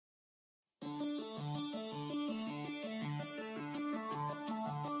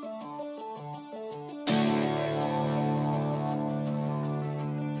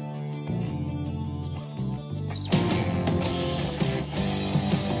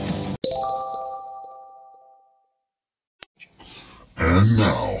And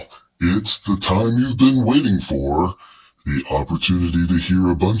now, it's the time you've been waiting for. The opportunity to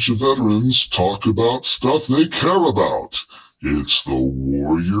hear a bunch of veterans talk about stuff they care about. It's the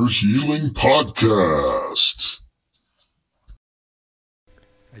Warrior Healing Podcast.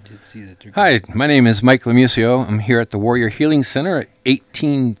 Hi, my name is Mike Lemusio. I'm here at the Warrior Healing Center at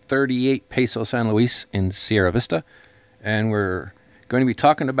 1838 Peso San Luis in Sierra Vista. And we're going to be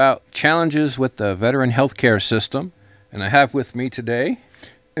talking about challenges with the veteran healthcare system. And I have with me today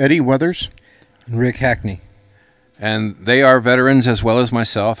Eddie Weathers and Rick Hackney. And they are veterans as well as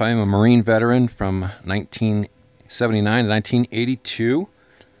myself. I am a Marine veteran from 1979 to 1982,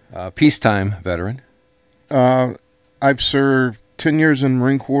 peacetime veteran. I've served 10 years in the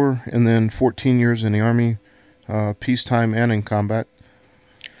Marine Corps and then 14 years in the Army, peacetime and in combat.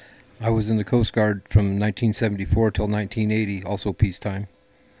 I was in the Coast Guard from 1974 till 1980, also peacetime.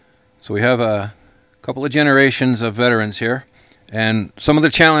 So we have a couple of generations of veterans here. And some of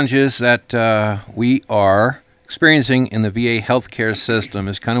the challenges that we are experiencing in the VA healthcare system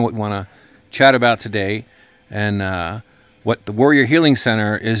is kind of what we want to chat about today, and what the Warrior Healing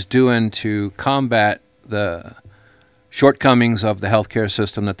Center is doing to combat the shortcomings of the healthcare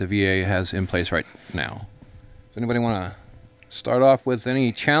system that the VA has in place right now. Does anybody want to start off with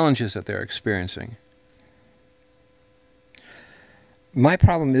any challenges that they're experiencing? My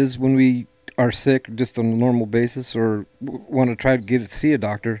problem is when we are sick just on a normal basis or want to try to see a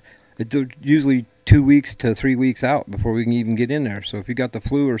doctor, it's usually 2 weeks to 3 weeks out before we can even get in there. So if you got the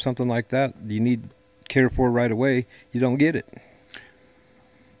flu or something like that, you need care for right away, you don't get it.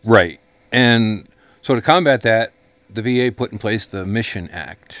 Right. And so to combat that, the VA put in place the Mission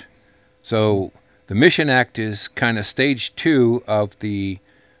Act. So the Mission Act is kind of stage 2 of the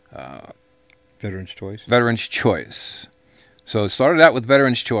Veterans Choice. Veterans Choice. So it started out with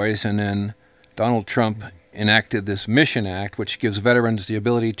Veterans Choice, and then Donald Trump enacted this Mission Act, which gives veterans the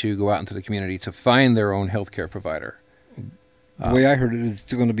ability to go out into the community to find their own health care provider. The way I heard it is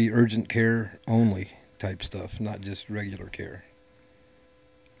going to be urgent care only type stuff, not just regular care.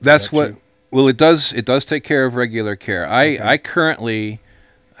 That's what... True? Well, it does take care of regular care. I currently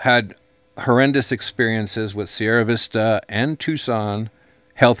had horrendous experiences with Sierra Vista and Tucson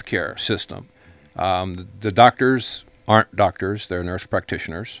healthcare system. The doctors aren't doctors, they're nurse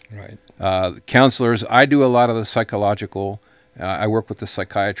practitioners. Right. Counselors, I do a lot of the psychological. I work with the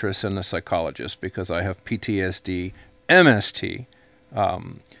psychiatrists and the psychologists because I have PTSD, MST.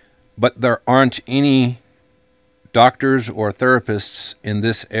 But there aren't any doctors or therapists in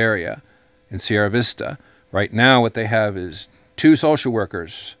this area. In Sierra Vista. Right now what they have is 2 social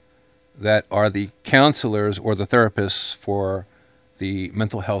workers that are the counselors or the therapists for the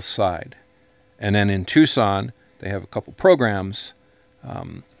mental health side. And then in Tucson, they have a couple programs,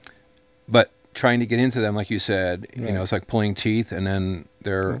 but trying to get into them, like you said, right. You know, it's like pulling teeth, and then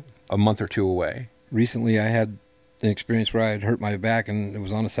they're a month or 2 away. Recently I had an experience where I had hurt my back, and it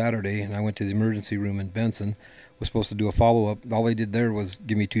was on a Saturday, and I went to the emergency room in Benson. Was supposed to do a follow-up. All they did there was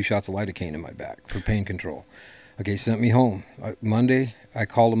give me 2 shots of lidocaine in my back for pain control. Okay, sent me home. Monday, I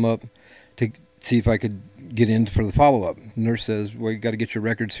called them up to see if I could get in for the follow-up. Nurse says, well, you got to get your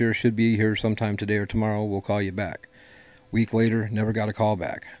records here. Should be here sometime today or tomorrow. We'll call you back. Week later, never got a call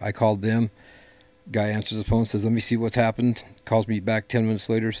back. I called them. Guy answers the phone, says, let me see what's happened. Calls me back 10 minutes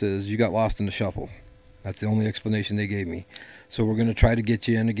later, says, you got lost in the shuffle. That's the only explanation they gave me. So we're going to try to get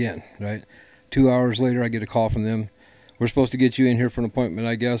you in again, right? 2 hours later, I get a call from them. We're supposed to get you in here for an appointment,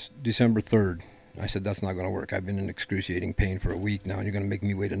 I guess, December 3rd. I said, that's not going to work. I've been in excruciating pain for a week now, and you're going to make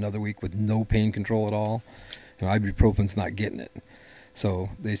me wait another week with no pain control at all? You know, ibuprofen's not getting it. So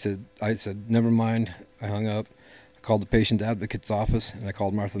I said, never mind. I hung up. I called the patient advocate's office, and I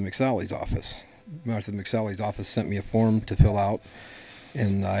called Martha McSally's office. Martha McSally's office sent me a form to fill out,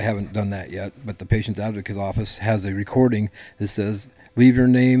 and I haven't done that yet. But the patient advocate's office has a recording that says, leave your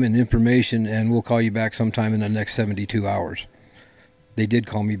name and information, and we'll call you back sometime in the next 72 hours. They did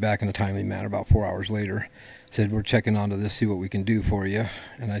call me back in a timely manner about 4 hours later. Said, we're checking onto this, see what we can do for you.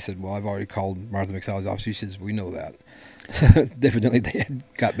 And I said, well, I've already called Martha McSally's office. She says, we know that. Definitely they had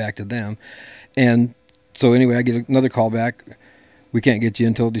got back to them. And so anyway, I get another call back. We can't get you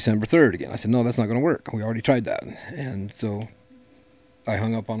until December 3rd again. I said, no, that's not going to work. We already tried that. And so I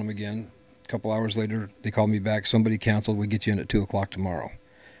hung up on them again. Couple hours later, they called me back. Somebody canceled. We get you in at 2 o'clock tomorrow.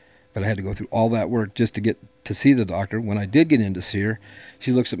 But I had to go through all that work just to get to see the doctor. When I did get in to see her,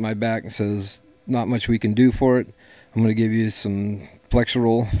 she looks at my back and says, not much we can do for it. I'm going to give you some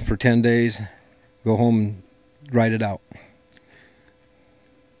Flexeril for 10 days. Go home and write it out.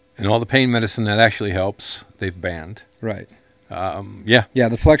 And all the pain medicine that actually helps, they've banned. Right. Yeah. Yeah,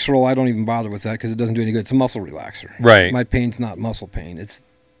 the Flexerol, I don't even bother with that because it doesn't do any good. It's a muscle relaxer. Right. My pain's not muscle pain. It's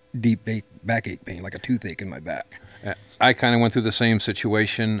deep backache pain, like a toothache in my back. I kind of went through the same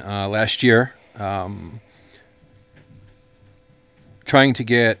situation last year, trying to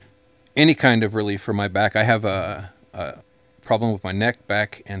get any kind of relief for my back. I have a problem with my neck,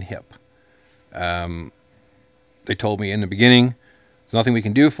 back, and hip. They told me in the beginning, there's nothing we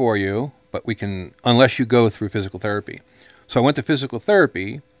can do for you, but we can, unless you go through physical therapy. So I went to physical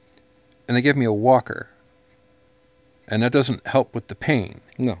therapy, and they gave me a walker, and that doesn't help with the pain.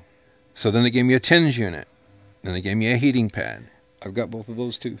 No. So then they gave me a TENS unit, and they gave me a heating pad. I've got both of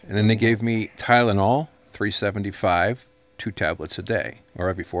those too. And then they gave me Tylenol, 375, 2 tablets a day, or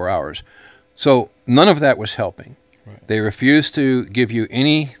every 4 hours. So none of that was helping. Right. They refused to give you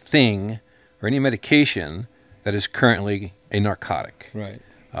anything or any medication that is currently a narcotic. Right.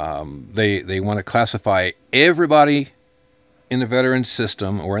 They want to classify everybody in the veterans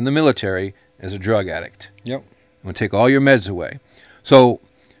system or in the military as a drug addict. Yep. I'm going to take all your meds away. So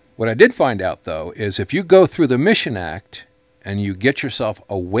what I did find out, though, is if you go through the Mission Act and you get yourself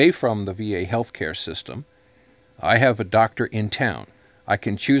away from the VA healthcare system, I have a doctor in town. I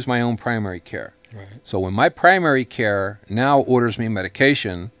can choose my own primary care. Right. So when my primary care now orders me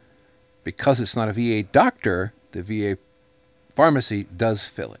medication, because it's not a VA doctor, the VA pharmacy does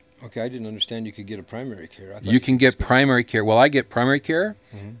fill it. Okay, I didn't understand you could get a primary care. I thought You can get just primary care. Well, I get primary care.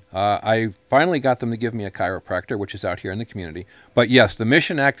 Mhm. I finally got them to give me a chiropractor, which is out here in the community. But yes, the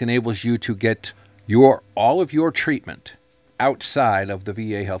Mission Act enables you to get all of your treatment outside of the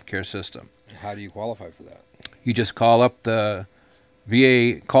VA healthcare system. How do you qualify for that? You just call up the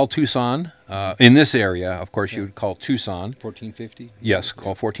VA, call Tucson. In this area, of course, you would call Tucson. 1450? Yes,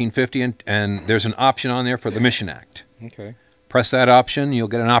 call 1450, and there's an option on there for the Mission Act. Okay. Press that option, you'll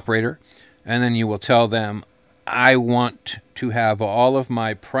get an operator, and then you will tell them, I want to have all of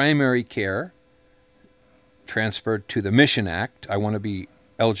my primary care transferred to the Mission Act. I want to be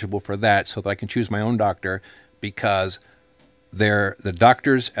eligible for that so that I can choose my own doctor, because the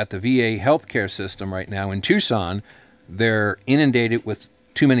doctors at the VA healthcare system right now in Tucson, they're inundated with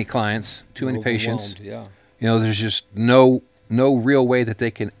too many clients, too many patients. Yeah. You know, there's just no real way that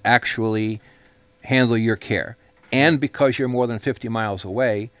they can actually handle your care. And because you're more than 50 miles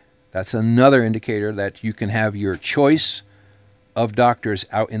away, that's another indicator that you can have your choice of doctors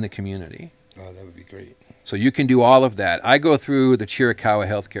out in the community. Oh, that would be great. So you can do all of that. I go through the Chiricahua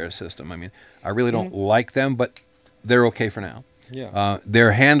healthcare system. I mean, I really don't like them, but they're okay for now. Yeah.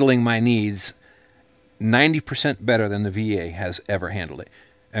 They're handling my needs 90% better than the VA has ever handled it.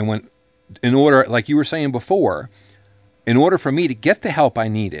 And like you were saying before, in order for me to get the help I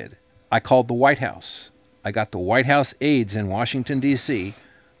needed, I called the White House. I got the White House aides in Washington, D.C.,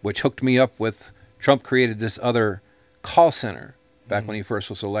 which hooked me up with, Trump created this other call center back when he first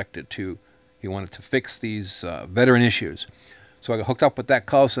was elected. He wanted to fix these veteran issues. So I got hooked up with that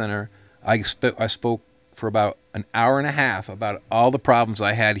call center. I spoke for about an hour and a half about all the problems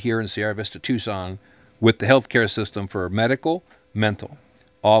I had here in Sierra Vista, Tucson, with the healthcare system for medical, mental,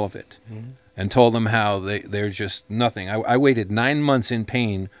 all of it, and told them how they're just nothing. I waited 9 months in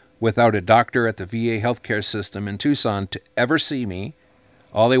pain without a doctor at the VA healthcare system in Tucson to ever see me.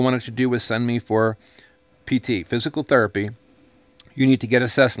 All they wanted to do was send me for PT, physical therapy. You need to get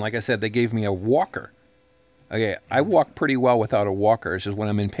assessed. And like I said, they gave me a walker. Okay, I walk pretty well without a walker. It's just when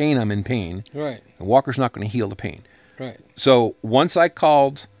I'm in pain, I'm in pain. Right. The walker's not going to heal the pain. Right. So once I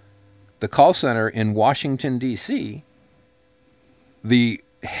called the call center in Washington, D.C., the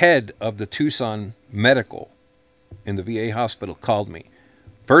head of the Tucson Medical in the VA hospital called me.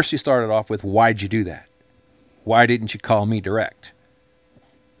 First, he started off with, why'd you do that? Why didn't you call me direct?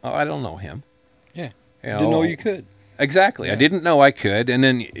 Oh, I don't know him. Yeah. You Didn't know you could. Exactly. Yeah. I didn't know I could. And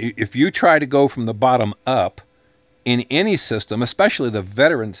then if you try to go from the bottom up in any system, especially the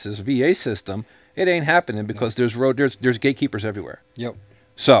veterans' VA system, it ain't happening because there's gatekeepers everywhere. Yep.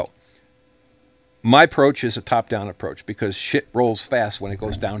 So my approach is a top-down approach because shit rolls fast when it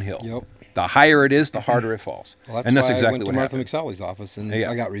goes downhill. Yep. The higher it is, the harder it falls. Well, and that's why exactly I went what to Martha happened. McSally's office, and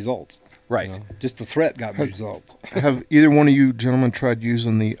Yeah. I got results. Right. You know, just the threat got me results. Have either one of you gentlemen tried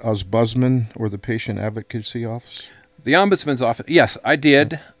using the Ombudsman or the Patient Advocacy Office? The Ombudsman's office, yes, I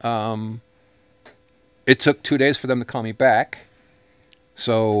did. It took 2 days for them to call me back.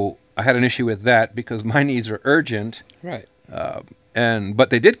 So I had an issue with that because my needs are urgent. Right. But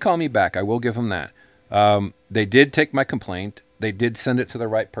they did call me back. I will give them that. They did take my complaint. They did send it to the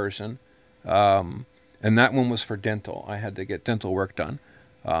right person. And that one was for dental. I had to get dental work done.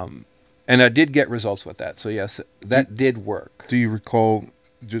 And I did get results with that. So, yes, that did work. Do you recall,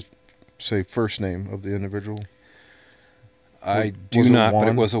 just say, first name of the individual? I do was it not, but it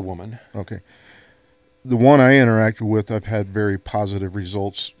Juan? was a woman. Okay. The one I interacted with, I've had very positive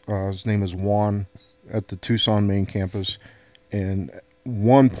results. His name is Juan at the Tucson main campus. And at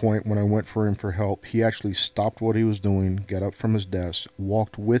one point when I went for him for help, he actually stopped what he was doing, got up from his desk,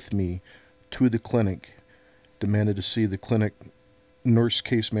 walked with me to the clinic, demanded to see the clinic nurse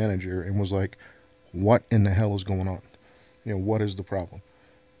case manager, and was like, what in the hell is going on? You know, what is the problem?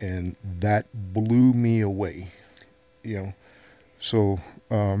 And that blew me away, you know. So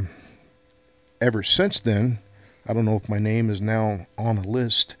ever since then, I don't know if my name is now on a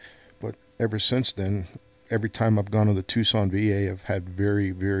list, but ever since then, every time I've gone to the Tucson VA, I've had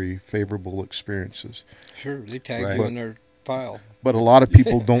very, very favorable experiences. Sure, they tag Right. you in their file. But a lot of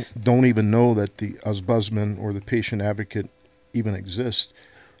people don't even know that the ombudsman or the patient advocate even exists.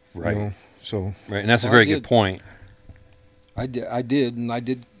 Right. You know? So Right, and that's Well, a very I good did. point. I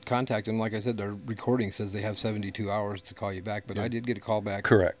did contact them. Like I said, their recording says they have 72 hours to call you back, but I did get a call back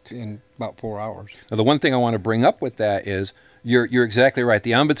Correct. in about 4 hours. Now, the one thing I want to bring up with that is you're exactly right.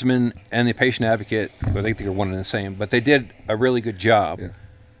 The ombudsman and the patient advocate, well, I think they're one and the same, but they did a really good job. Yeah.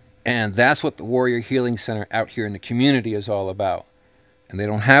 And that's what the Warrior Healing Center out here in the community is all about. And they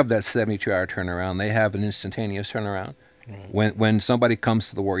don't have that 72-hour turnaround. They have an instantaneous turnaround. Right. When somebody comes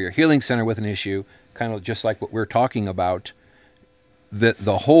to the Warrior Healing Center with an issue, kind of just like what we're talking about,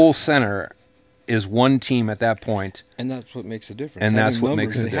 the whole center is one team at that point, And that's what makes a difference. and that's Having what numbers,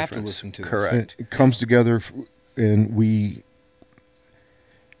 makes the they have to difference. listen to us. Correct. it comes together, and we.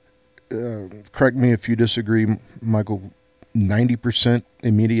 Correct me if you disagree, Michael. 90%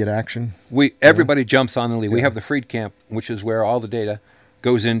 immediate action. Everybody jumps on the lead. We Yeah. have the Freed Camp, which is where all the data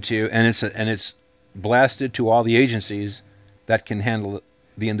goes into, and it's blasted to all the agencies that can handle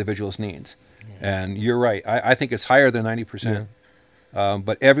the individual's needs. And you're right. I think it's higher than 90%.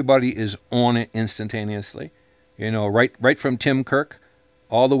 But everybody is on it instantaneously. You know, right from Tim Kirk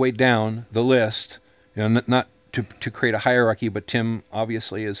all the way down the list. You know, not to create a hierarchy, but Tim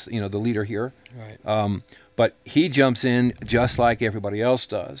obviously is, you know, the leader here. Right. But he jumps in just like everybody else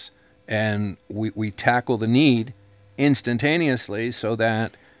does. And we tackle the need instantaneously so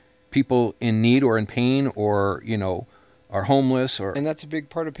that people in need or in pain or, you know, are homeless or... And that's a big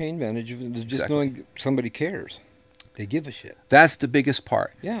part of Pain Vantage, is just Exactly. knowing somebody cares. They give a shit. That's the biggest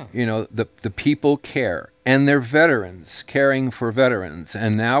part. Yeah. You know, the people care. And they're veterans, caring for veterans.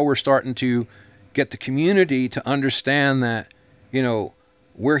 And now we're starting to get the community to understand that, you know,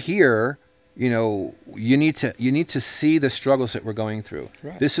 we're here. You know, you need to see the struggles that we're going through.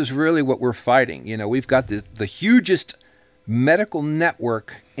 Right. This is really what we're fighting. You know, we've got the hugest medical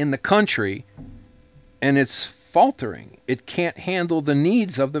network in the country, and it's faltering. It can't handle the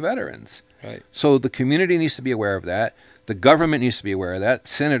needs of the veterans. Right. So the community needs to be aware of that. The government needs to be aware of that.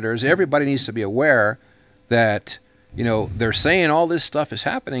 Senators, everybody needs to be aware that, you know, they're saying all this stuff is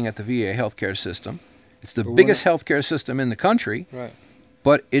happening at the VA healthcare system. It's the But we're biggest healthcare system in the country, Right.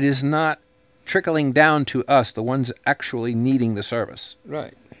 but it is not trickling down to us, the ones actually needing the service.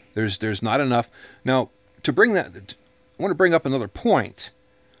 Right. There's not enough. Now, to bring that, I want to bring up another point.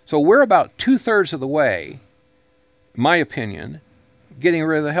 So we're about 2/3 of the way, my opinion, getting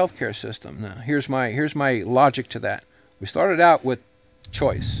rid of the healthcare system. Now, here's my logic to that. We started out with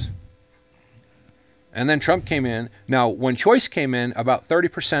choice. And then Trump came in. Now, when choice came in, about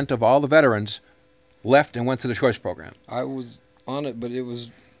 30% of all the veterans left and went to the choice program. I was on it, but it was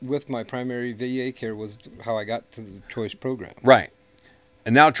with my primary VA care was how I got to the choice program. Right.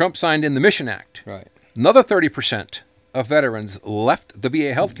 And now Trump signed in the Mission Act. Right. Another 30% of veterans left the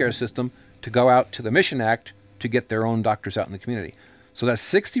VA healthcare system to go out to the Mission Act to get their own doctors out in the community. So that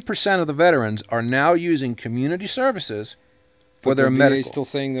 60% of the veterans are now using community services for But their the medical. VA's still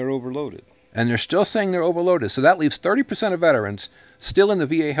saying they're overloaded. And they're still saying they're overloaded. So that leaves 30% of veterans still in the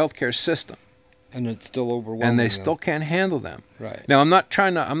VA healthcare system, And it's still overwhelming. and they them. still can't handle them. Right. Now, I'm not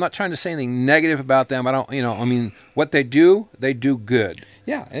trying to say anything negative about them. I don't, you know, I mean, what they do good.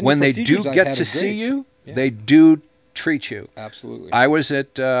 Yeah. And When the they do procedures I've get had to are see great. you, Yeah. they do treat you. Absolutely. I was in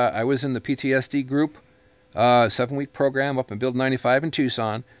the PTSD group, 7-week program up in Build 95 in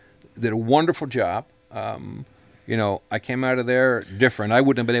Tucson. Did a wonderful job. You know, I came out of there different. I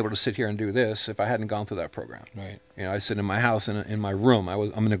wouldn't have been able to sit here and do this if I hadn't gone through that program. Right. You know, I sit in my house in my room.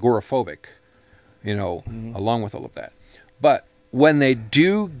 I'm an agoraphobic, you know, along with all of that. But when they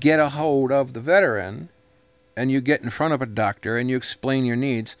do get a hold of the veteran and you get in front of a doctor and you explain your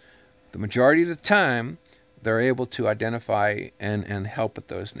needs, the majority of the time they're able to identify and help with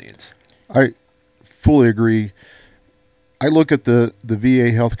those needs. I fully agree. I look at the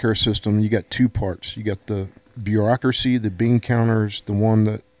VA healthcare system. You got two parts. You got the bureaucracy, the bean counters, the one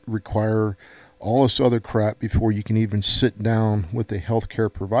that require all this other crap before you can even sit down with a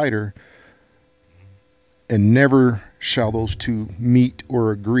healthcare provider, and never shall those two meet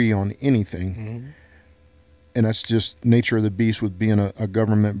or agree on anything. Mm-hmm. And that's just nature of the beast with being a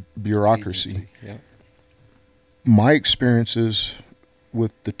government bureaucracy. Agency, yeah. My experiences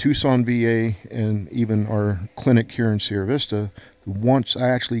with the Tucson VA and even our clinic here in Sierra Vista, once I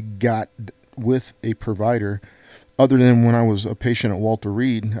actually got with a provider, other than when I was a patient at Walter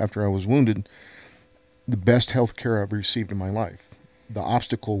Reed after I was wounded, the best health care I've received in my life. The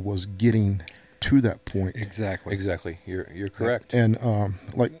obstacle was getting to that point. Exactly. Exactly. You're correct. And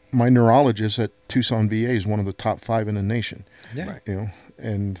like my neurologist at Tucson VA is one of the top 5 in the nation. Yeah. Right. You know,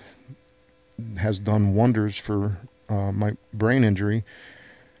 and has done wonders for my brain injury.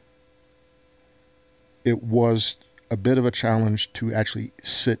 It was a bit of a challenge to actually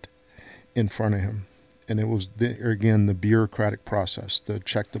sit in front of him. And it was, again, the bureaucratic process, the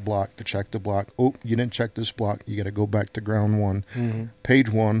check the block. Oh, you didn't check this block. You got to go back to ground one. Mm-hmm. Page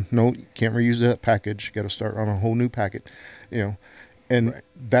one. No, you can't reuse that package. You got to start on a whole new packet. You know, and Right.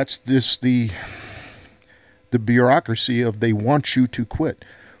 that's just the bureaucracy of they want you to quit.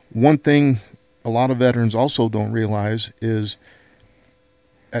 One thing a lot of veterans also don't realize is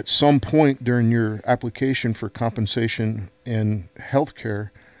at some point during your application for compensation and health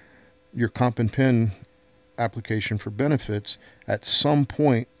care, your comp and pen application for benefits, at some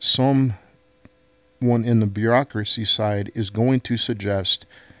point, someone in the bureaucracy side is going to suggest,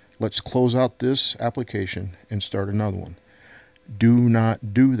 let's close out this application and start another one. Do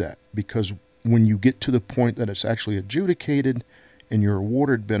not do that, because when you get to the point that it's actually adjudicated and you're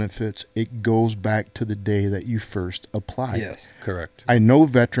awarded benefits, it goes back to the day that you first applied. Yes. Correct. I know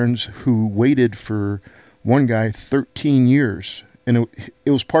veterans who waited for, one guy, 13 years. And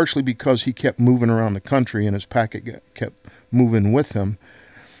it was partially because he kept moving around the country and his packet kept moving with him.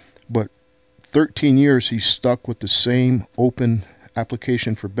 But 13 years he stuck with the same open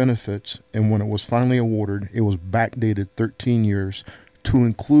application for benefits. And when it was finally awarded, it was backdated 13 years to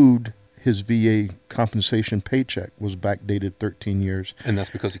include his VA compensation paycheck was backdated 13 years. And that's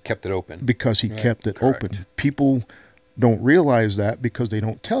because he kept it open. Because he Right. kept it Correct. open. People don't realize that because they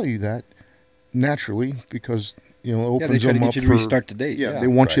don't tell you that naturally, because it Yeah, opens they try to them get up you to for restart the date. Yeah, Yeah. they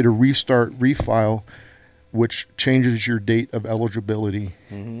want you Right. to restart, refile, which changes your date of eligibility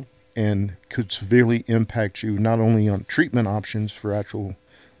Mm-hmm. and could severely impact you not only on treatment options for actual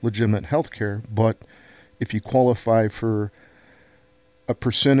legitimate health care, but if you qualify for a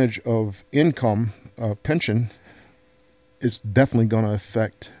percentage of income pension, it's definitely going to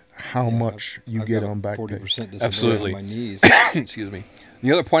affect how much you I've get got a on back 40% pay. disability Absolutely. on my knees. Excuse me.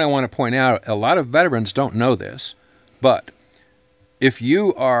 The other point I want to point out, a lot of veterans don't know this, but if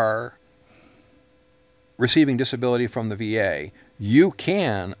you are receiving disability from the VA, you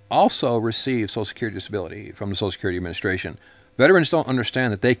can also receive Social Security disability from the Social Security Administration. Veterans don't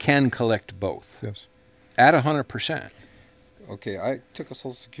understand that they can collect both Yes. at 100%. Okay, I took a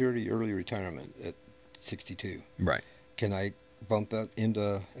Social Security early retirement at 62. Right. Can I bump that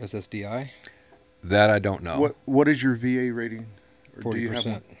into SSDI? That I don't know. What is your VA rating? Or do you have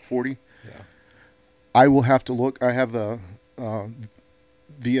 40%. 40? Yeah. I will have to look. I have a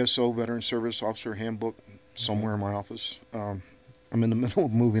VSO, Veteran Service Officer Handbook, somewhere in my office. I'm in the middle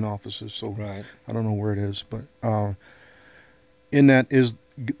of moving offices, so Right. I don't know where it is. But in that is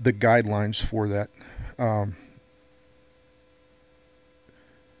the guidelines for that.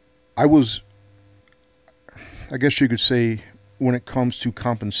 I guess you could say, when it comes to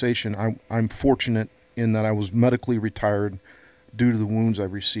compensation, I'm fortunate in that I was medically retired due to the wounds I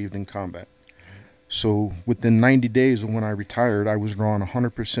received in combat. So within 90 days of when I retired, I was drawing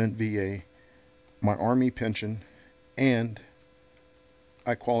 100% VA, my Army pension, and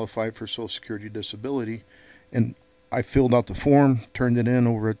I qualified for Social Security disability. And I filled out the form, turned it in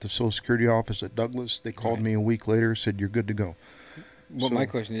over at the Social Security office at Douglas. They called Right. me a week later, said, you're good to go. Well, So- my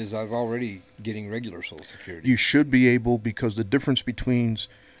question is, I've already getting regular Social Security. You should be able, because the difference between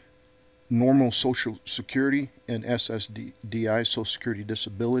normal Social Security and SSDI, Social Security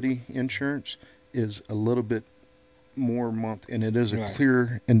Disability Insurance, is a little bit more a month, and it is a Right.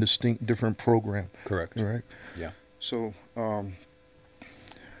 clear and distinct different program. Correct. All right. Yeah. So,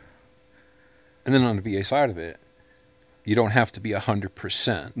 And then on the VA side of it, you don't have to be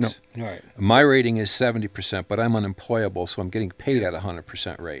 100%. No. Right. My rating is 70%, but I'm unemployable, so I'm getting paid at a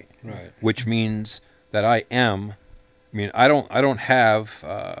 100% rate, Right. which means that I don't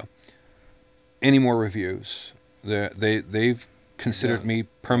have any more reviews. They've considered Yeah. me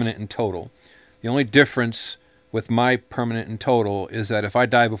permanent and total. The only difference with my permanent and total is that if I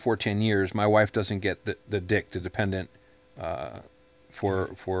die before 10 years, my wife doesn't get the DIC, the dependent,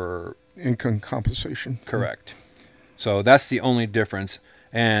 for Income compensation. Correct. So that's the only difference,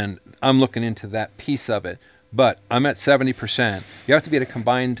 and I'm looking into that piece of it. But I'm at 70%. You have to be at a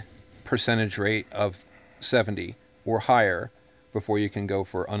combined percentage rate of 70 or higher before you can go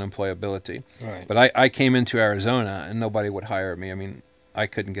for unemployability. Right. But I came into Arizona and nobody would hire me. I mean, I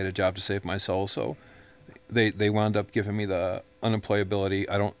couldn't get a job to save my soul, so they wound up giving me the unemployability.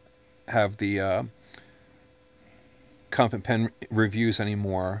 I don't have the comp and pen reviews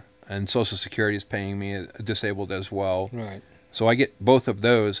anymore, and Social Security is paying me disabled as well. Right. So I get both of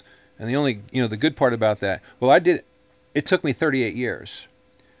those. And the only, the good part about that, well, it took me 38 years.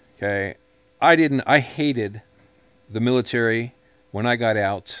 Okay. I hated the military when I got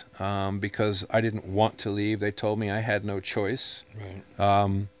out because I didn't want to leave. They told me I had no choice.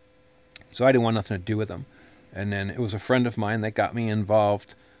 Right. So I didn't want nothing to do with them. And then it was a friend of mine that got me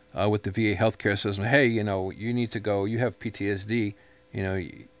involved with the VA healthcare system. Hey, you need to go. You have PTSD.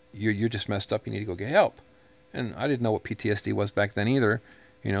 You're just messed up. You need to go get help. And I didn't know what PTSD was back then either.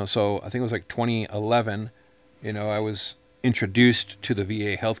 So I think it was like 2011. I was introduced to the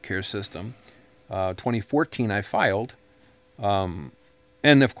VA healthcare system. 2014, I filed, and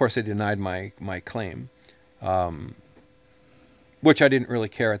of course they denied my claim, which I didn't really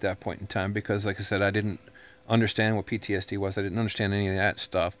care at that point in time because, like I said, I didn't understand what PTSD was. I didn't understand any of that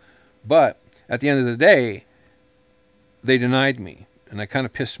stuff. But at the end of the day, they denied me, and that kind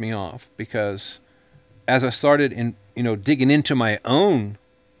of pissed me off because as I started digging into my own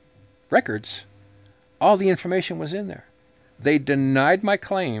records, all the information was in there. They denied my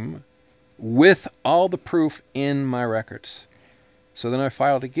claim with all the proof in my records. So then I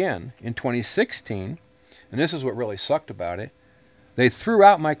filed again in 2016, and this is what really sucked about it. They threw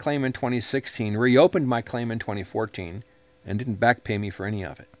out my claim in 2016, reopened my claim in 2014, and didn't back pay me for any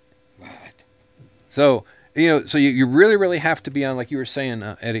of it. What? So, you really, really have to be on, like you were saying,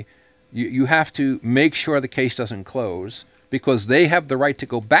 Eddie, you have to make sure the case doesn't close because they have the right to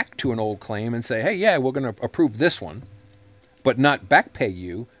go back to an old claim and say, hey, yeah, we're going to approve this one, but not back pay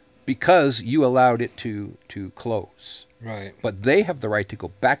you because you allowed it to close. Right. But they have the right to go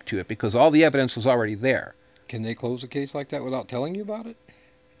back to it because all the evidence was already there. Can they close a case like that without telling you about it?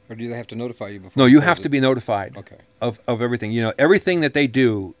 Or do they have to notify you before? No, you have to be notified Okay. of everything. Everything that they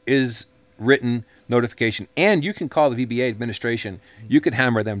do is written notification. And you can call the VBA administration. You can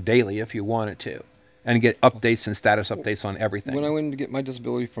hammer them daily if you wanted to and get updates and status updates on everything. When I went to get my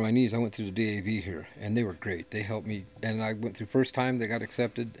disability for my knees, I went through the DAV here, and they were great. They helped me, and I went through first time, they got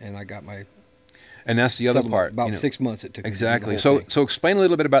accepted, and I got my and that's the other settlement. part. About 6 months it took. Exactly. Me to do the whole thing. So explain a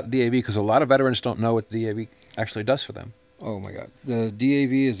little bit about the DAV because a lot of veterans don't know what the DAV actually does for them. Oh my God. The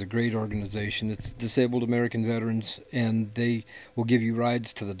DAV is a great organization. It's Disabled American Veterans, and they will give you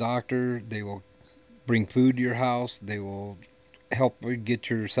rides to the doctor. They will bring food to your house. They will help you get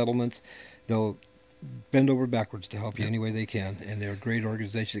your settlements. They'll bend over backwards to help you any way they can, and they're a great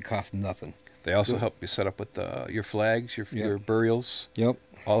organization. It costs nothing. They also help you set up with your flags, your burials, Yep.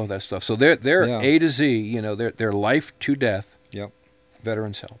 all of that stuff. So they're A to Z. They're life to death. Yep.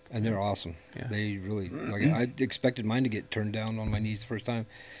 Veterans help. And they're awesome. Yeah. They really, like, I expected mine to get turned down on my knees the first time.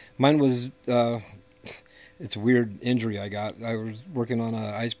 Mine was, it's a weird injury I got. I was working on an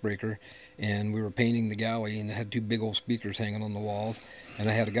icebreaker, and we were painting the galley, and it had two big old speakers hanging on the walls. And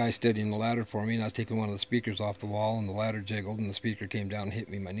I had a guy steadying the ladder for me, and I was taking one of the speakers off the wall, and the ladder jiggled, and the speaker came down and hit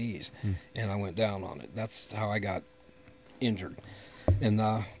me in my knees. And I went down on it. That's how I got injured. And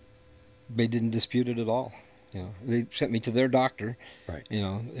they didn't dispute it at all. They sent me to their doctor, Right.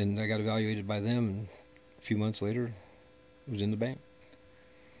 And I got evaluated by them, and a few months later, it was in the bank.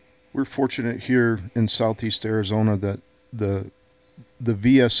 We're fortunate here in Southeast Arizona that the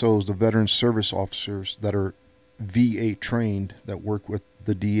VSOs, the Veteran Service Officers that are VA trained that work with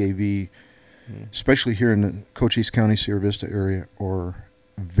the DAV, especially here in the Cochise County, Sierra Vista area, are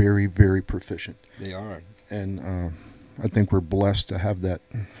very, very proficient. They are. And I think we're blessed to have that.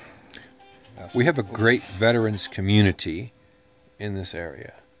 We have a great veterans community in this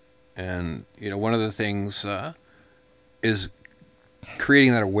area. And, one of the things is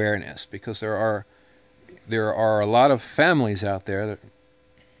creating that awareness because there are a lot of families out there that,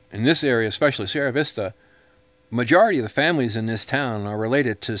 in this area, especially Sierra Vista, majority of the families in this town are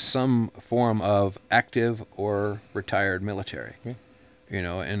related to some form of active or retired military.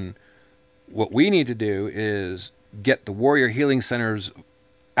 And what we need to do is get the Warrior Healing Centers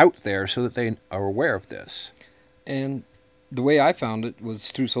out there so that they are aware of this. And the way I found it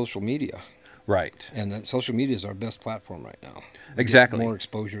was through social media. Right. And social media is our best platform right now. Exactly. Get more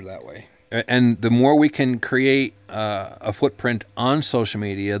exposure that way. And the more we can create a footprint on social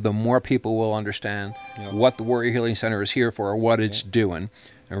media, the more people will understand what the Warrior Healing Center is here for or what it's doing.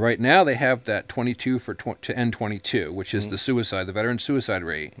 And right now they have that 22 to end 22, which is the veteran suicide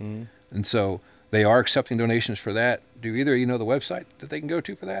rate. And so they are accepting donations for that. Do either of you know the website that they can go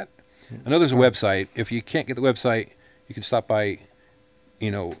to for that? I know there's a website. If you can't get the website, you can stop by,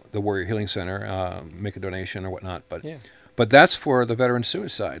 the Warrior Healing Center, make a donation or whatnot. But that's for the veteran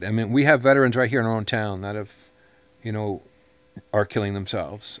suicide. I mean, we have veterans right here in our own town that have, are killing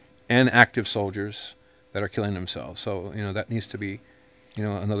themselves, and active soldiers that are killing themselves. So, that needs to be,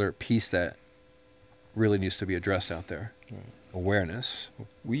 another piece that really needs to be addressed out there. Right. Awareness.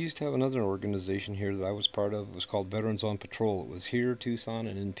 We used to have another organization here that I was part of. It was called Veterans on Patrol. It was here, Tucson,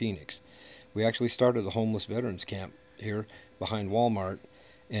 and in Phoenix. We actually started a homeless veterans camp here behind Walmart,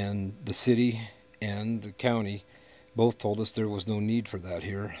 and the city and the county both told us there was no need for that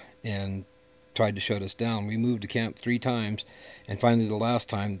here and tried to shut us down. We moved the camp 3 times, and finally the last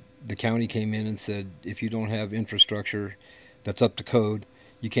time the county came in and said, if you don't have infrastructure that's up to code,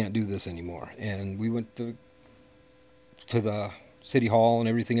 you can't do this anymore. And we went to the city hall and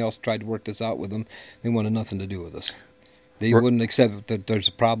everything else, tried to work this out with them. They wanted nothing to do with us. They wouldn't accept that there's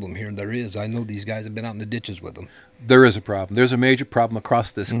a problem here, and there is. I know these guys have been out in the ditches with them. There is a problem. There's a major problem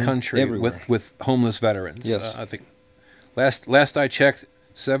across this country Everywhere. with homeless veterans. Yes. I think last I checked,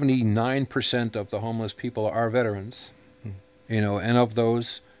 79% of the homeless people are veterans. And of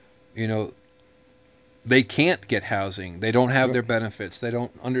those, they can't get housing. They don't have their benefits. They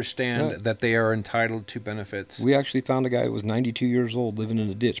don't understand that they are entitled to benefits. We actually found a guy who was 92 years old living in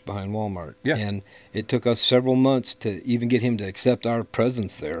a ditch behind Walmart. Yeah. And it took us several months to even get him to accept our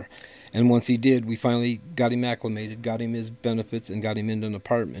presence there. And once he did, we finally got him acclimated, got him his benefits, and got him into an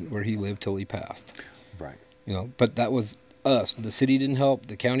apartment where he lived till he passed. Right. But that was us. The city didn't help.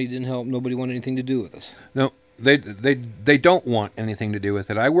 The county didn't help. Nobody wanted anything to do with us. No. They don't want anything to do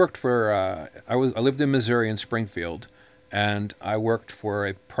with it. I worked for I lived in Missouri in Springfield, and I worked for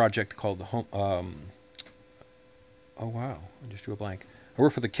a project called the Home. Oh wow, I just drew a blank. I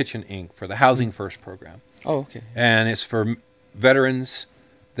worked for the Kitchen Inc. for the Housing First program. Oh, okay. And it's for veterans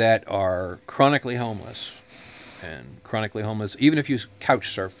that are chronically homeless, even if you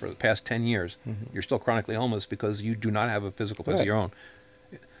couch surf for the past 10 years, you're still chronically homeless because you do not have a physical place of your own.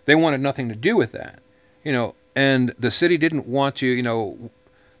 They wanted nothing to do with that, and the city didn't want to,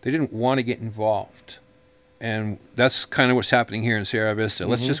 they didn't want to get involved. And that's kind of what's happening here in Sierra Vista.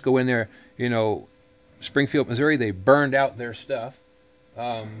 Let's just go in there, Springfield, Missouri, they burned out their stuff,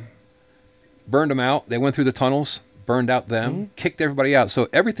 burned them out. They went through the tunnels, burned out them, kicked everybody out. So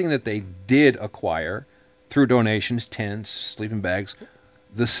everything that they did acquire through donations, tents, sleeping bags,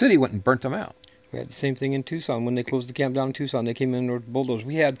 the city went and burnt them out. We had the same thing in Tucson. When they closed the camp down in Tucson, they came in with bulldozers.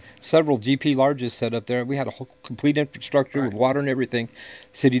 We had several GP Larges set up there. We had a whole complete infrastructure with water and everything.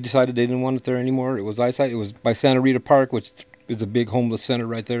 City decided they didn't want it there anymore. It was eyesight. It was by Santa Rita Park, which is a big homeless center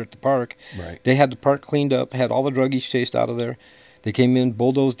right there at the park. Right. They had the park cleaned up, had all the druggies chased out of there. They came in,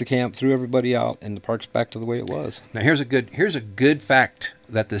 bulldozed the camp, threw everybody out, and the park's back to the way it was. Now here's a good fact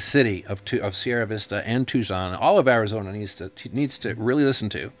that the city of Sierra Vista and Tucson, all of Arizona needs to really listen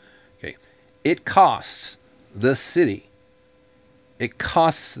to. Okay, it costs the city, it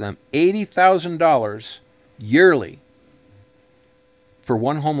costs them $80,000 yearly for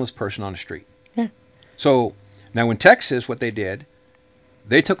one homeless person on the street. Yeah. So now in Texas, what they did,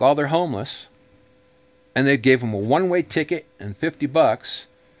 they took all their homeless, and they gave them a one-way ticket and $50,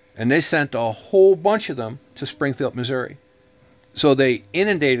 and they sent a whole bunch of them to Springfield, Missouri. So they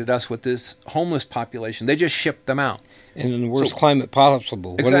inundated us with this homeless population. They just shipped them out. And in the worst climate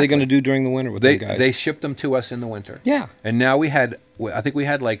possible. What are they going to do during the winter with those guys? They shipped them to us in the winter. Yeah. And now I think we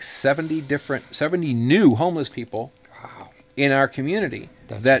had like 70 new homeless people in our community.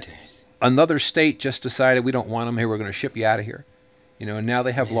 That another state just decided we don't want them here. We're going to ship you out of here. And now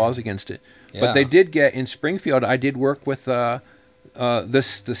they have laws against it. Yeah. But they did get in Springfield. I did work with the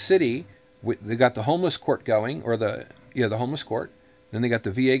city. They got the homeless court going, or the homeless court. Then they got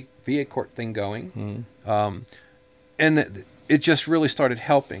the VA court thing going, and it just really started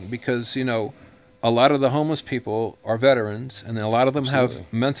helping because a lot of the homeless people are veterans, and a lot of them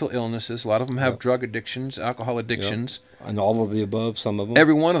have mental illnesses. A lot of them have drug addictions, alcohol addictions, and all of the above. Some of them.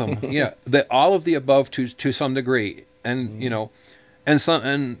 Every one of them, yeah. All of the above to some degree, and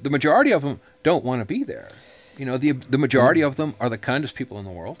and the majority of them don't want to be there. The majority of them are the kindest people in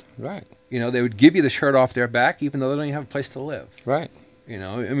the world. Right. They would give you the shirt off their back even though they don't even have a place to live. Right.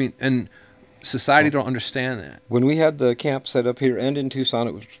 And society don't understand that. When we had the camp set up here and in Tucson,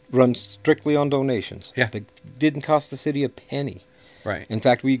 it was run strictly on donations. Yeah. They didn't cost the city a penny. Right. In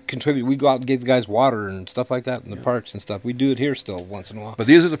fact, we contribute. We go out and give the guys water and stuff like that in the parks and stuff. We do it here still once in a while. But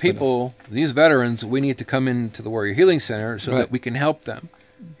these are the people, these veterans, we need to come into the Warrior Healing Center so that we can help them.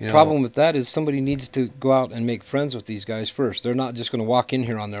 You know, Problem with that is somebody needs to go out and make friends with these guys first. They're not just going to walk in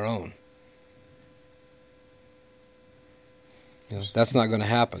here on their own. You know, that's not going to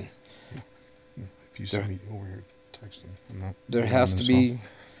happen. If you see me over here texting, I'm not. There doing has to this be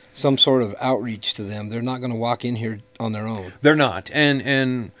some sort of outreach to them. They're not going to walk in here on their own. they're not,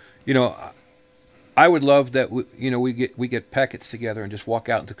 and you know, I would love that. We get packets together and just walk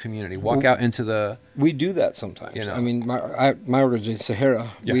out into the community, walk out into the. We do that sometimes. You know. I mean, my organization,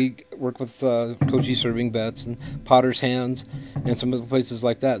 Sahara, Yeah. we work with Cochise Serving Vets and Potter's Hands and some of the places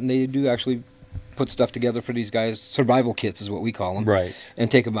like that, and they do actually put stuff together for these guys. Survival kits is what we call them. Right. And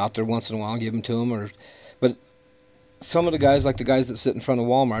take them out there once in a while and give them to them. But some of the guys, like the guys that sit in front of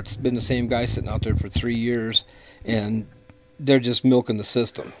Walmart, it's been the same guy sitting out there for 3 years, and they're just milking the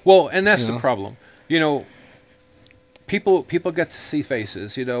system. Well, and that's You the know? problem. You know, people get to see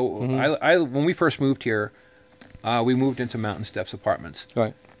faces. You know, I when we first moved here, we moved into Mountain Steps Apartments.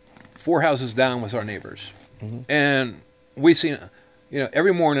 Right. 4 houses down was our neighbors, and we seen, you know,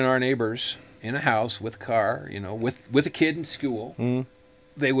 every morning our neighbors in a house with a car, you know, with a kid in school,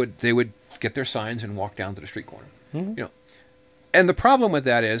 they would get their signs and walk down to the street corner. You know, and the problem with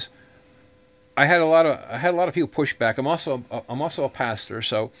that is, I had a lot of people push back. I'm also a pastor,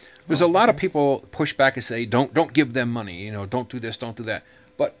 so there's a lot of people push back and say, don't give them money, you know, don't do this, don't do that.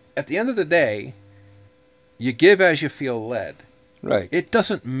 But at the end of the day, you give as you feel led. Right. It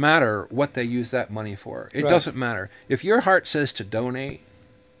doesn't matter what they use that money for. It Right. doesn't matter. If your heart says to donate,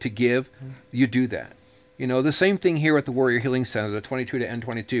 to give, you do that. You know, the same thing here at the Warrior Healing Center, the 22 to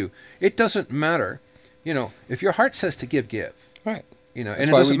N22. It doesn't matter. You know, if your heart says to give, give. Right. You know, That's and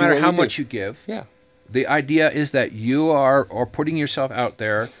it why doesn't we do matter what how we much do. you give. Yeah. The idea is that you are putting yourself out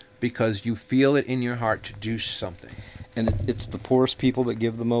there because you feel it in your heart to do something. And it's the poorest people that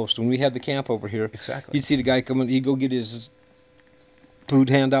give the most. When we had the camp over here, Exactly. you'd see the guy coming, he'd go get his food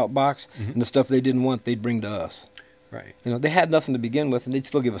handout box, and the stuff they didn't want, they'd bring to us. Right. You know, they had nothing to begin with, and they'd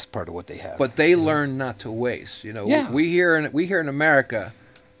still give us part of what they had. But they learn not to waste. You know, Yeah. we here in America,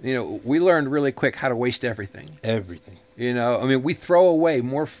 you know, we learned really quick how to waste everything. Everything. You know, I mean, we throw away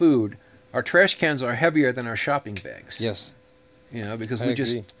more food. Our trash cans are heavier than our shopping bags. Yes. You know, because I we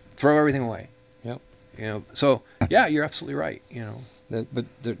just agree. throw everything away. Yep. You know, so yeah, you're absolutely right. You know, But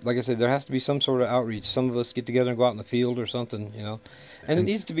like I said, there has to be some sort of outreach. Some of us get together and go out in the field or something, you know. And it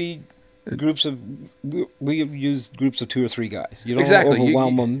needs to be groups of, we have used groups of 2 or 3 guys. You don't Exactly.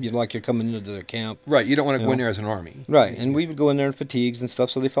 overwhelm them, like you're coming into their camp. right? You don't want to You go in know. there as an army. Right. And we would go in there in fatigues and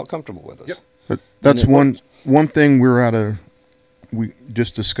stuff so they felt comfortable with us. Yep. But that's it one thing we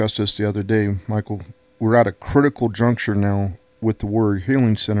just discussed this the other day, Michael. We're at a critical juncture now with the Warrior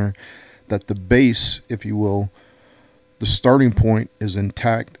Healing Center, that the base, if you will, the starting point is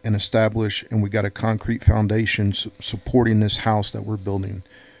intact and established, and we got a concrete foundation supporting this house that we're building.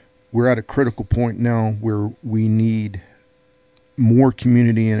 We're at a critical point now where we need more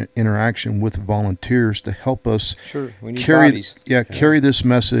community interaction with volunteers to help us Sure. We need carry bodies. carry this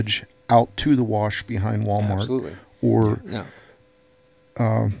message out to the wash behind Walmart. Absolutely. Or No.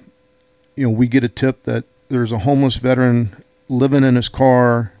 you know, we get a tip that there's a homeless veteran living in his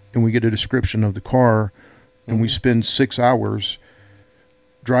car, and we get a description of the car, and we spend 6 hours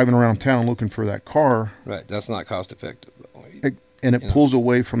driving around town looking for that car, Right. That's not cost effective. and it You know. pulls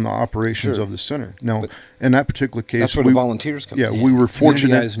away from the operations Sure. of the center. Now, But in that particular case, That's where the volunteers come in. we were Community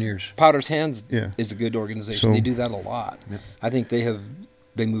fortunate. eyes and ears. Potter's Hands Yeah. is a good organization. So- They do that a lot. Yep. I think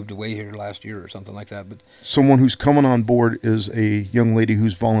they moved away here last year or something like that. But Someone who's coming on board is a young lady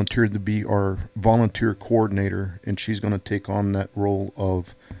who's volunteered to be our volunteer coordinator, and she's going to take on that role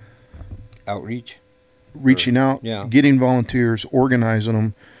of outreach. reaching out, Yeah. getting volunteers, organizing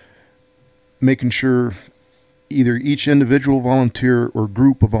them, making sure either each individual volunteer or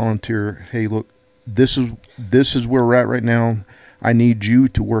group of volunteer, hey, look, this is where we're at right now. I need you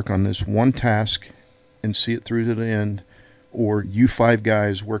to work on this one task and see it through to the end, or you 5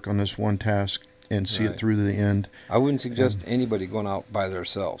 guys work on this one task and see it Right. through to the end. I wouldn't suggest anybody going out by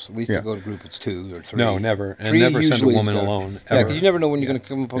themselves. At least Yeah. to go to group it's 2 or 3. No, never, and 3 never send a usually is woman better. alone. Yeah, Ever. because you never know when you're Yeah. going to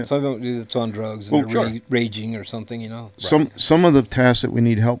come upon somebody that's on drugs and Well, they're sure. raging or something, you know. Some of the tasks that we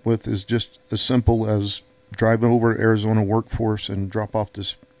need help with is just as simple as driving over to Arizona Workforce and drop off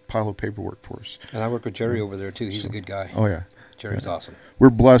this pile of paperwork for us. And I work with Jerry over there too. He's a good guy. Oh yeah. Jerry's awesome. We're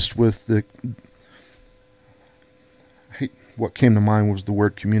blessed with what came to mind was the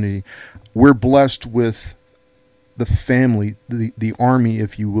word community. We're blessed with the family, the army,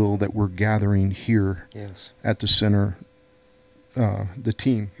 if you will, that we're gathering here Yes. at the center. The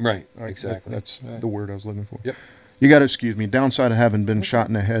team. Right. Right, Exactly. That's Right. the word I was looking for. Yep. You got to excuse me. Downside of having been shot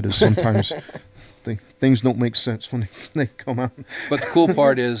in the head is sometimes things don't make sense when they come out. But the cool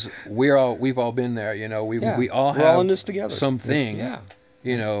part is we've all been there. You know, we all We're all have in this together. something. Yeah.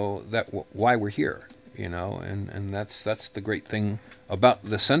 You know why we're here. You know, and that's the great thing about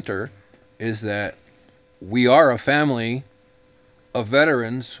the center is that we are a family of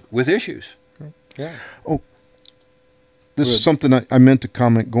veterans with issues. Yeah. This Good. is something I meant to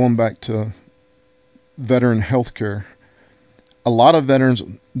comment going back to veteran health care. A lot of veterans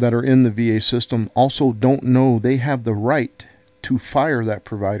that are in the VA system also don't know they have the right to fire that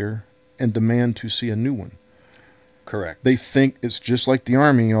provider and demand to see a new one. Correct. They think it's just like the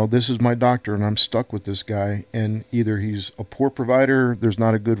Army, you know, this is my doctor and I'm stuck with this guy, and either he's a poor provider, there's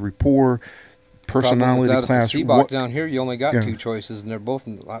not a good rapport, personality class. At the CBOC down here, you only got Yeah. two choices, and they're both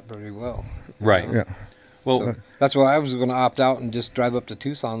not very well. Right. Yeah. Well, So that's why I was going to opt out and just drive up to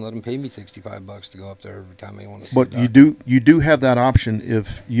Tucson and let them pay me $65 to go up there every time I want to see But a doctor. you do have that option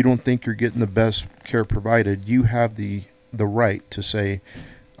if you don't think you're getting the best care provided. You have the right to say,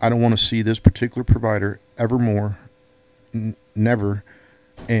 I don't want to see this particular provider evermore, never,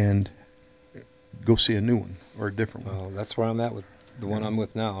 and go see a new one or a different one. Well, that's where I'm at with the one I'm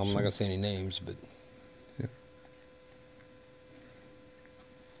with now. I'm not going to say any names, but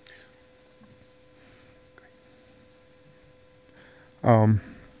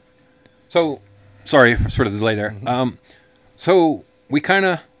so sorry for sort of the delay there. Mm-hmm. So we kind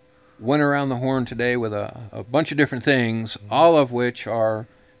of went around the horn today with a bunch of different things, all of which are,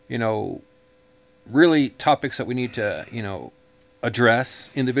 you know, really topics that we need to, you know, address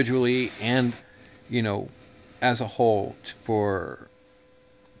individually and, you know, as a whole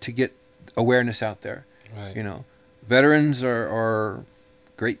to get awareness out there. right. You know, veterans are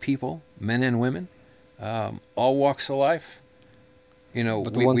great people, men and women, all walks of life. You know,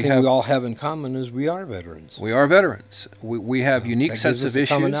 But the one thing we all have in common is we are veterans. we are veterans. We have unique That sets gives us of a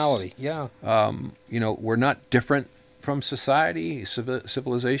issues. commonality. Yeah. You know, we're not different from society,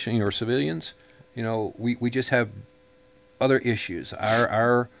 civilization, or civilians. You know, we just have other issues.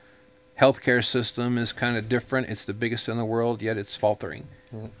 Our healthcare system is kind of different. It's the biggest in the world, yet it's faltering.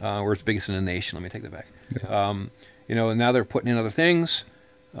 Or it's biggest in the nation. Let me take that back. You know, and now they're putting in other things.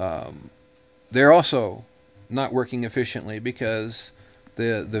 They're also not working efficiently because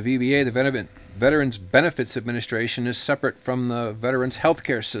the VBA, the Veterans Benefits Administration, is separate from the Veterans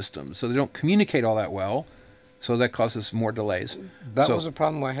Healthcare System, so they don't communicate all that well. So that causes more delays. That So- was a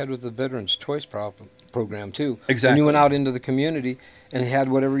problem I had with the Veterans Choice program, too. When Exactly. you went out into the community and had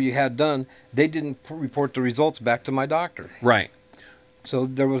whatever you had done, they didn't report the results back to my doctor. Right. So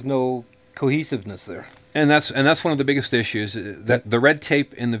there was no cohesiveness there. And that's one of the biggest issues, that the red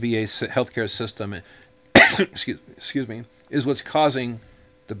tape in the VA healthcare system, excuse me, is what's causing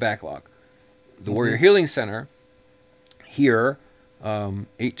the backlog. The Warrior Healing Center here,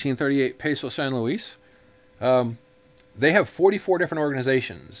 1838 Peso San Luis, they have 44 different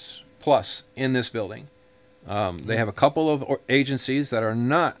organizations plus in this building. They have a couple of agencies that are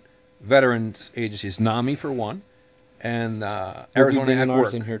not veterans agencies, NAMI for one, and We'll be Arizona bringing at ours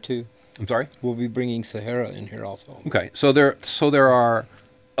Work. in here, too. I'm sorry? We'll be bringing Sahara in here also. Okay, so there are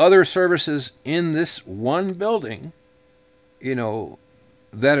other services in this one building, you know,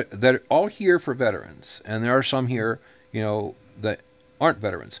 that are all here for veterans, and there are some here, you know, that aren't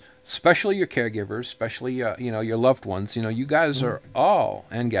veterans. Especially your caregivers, especially you know, your loved ones. You know, you guys are all,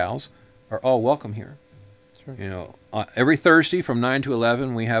 and gals are all welcome here. Sure. You know, every Thursday from 9 to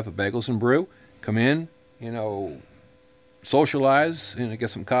 11 we have a bagels and brew. Come in, you know, socialize, you know, get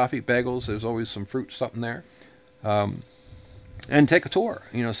some coffee, bagels. There's always some fruit, something there, and take a tour.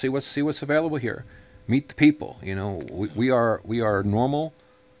 You know, see what's available here. Meet the people. You know, we are normal,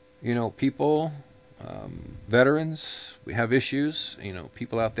 you know, people, veterans. We have issues. You know,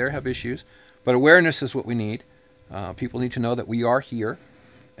 people out there have issues, but awareness is what we need. People need to know that we are here,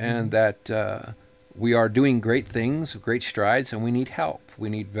 and that we are doing great things, great strides, and we need help. We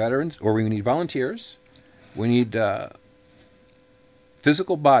need veterans, or we need volunteers. We need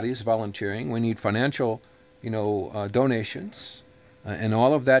physical bodies volunteering. We need financial, you know, donations, and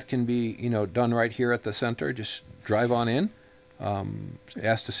all of that can be, you know, done right here at the center. Just drive on in.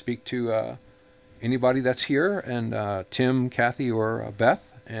 Ask to speak to anybody that's here, and Tim, Kathy, or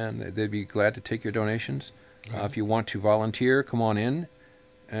Beth, and they'd be glad to take your donations. If you want to volunteer, come on in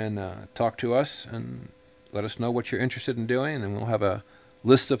and talk to us and let us know what you're interested in doing, and we'll have a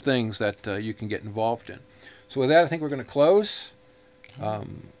list of things that you can get involved in. So with that, I think we're going to close.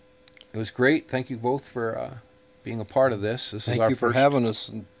 It was great. Thank you both for being a part of this. This is Thank our you first. for having us.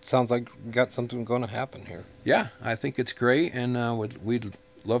 And sounds like we got something going to happen here. Yeah, I think it's great, and we'd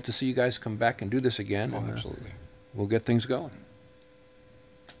love to see you guys come back and do this again. Oh, And, absolutely. we'll get things going.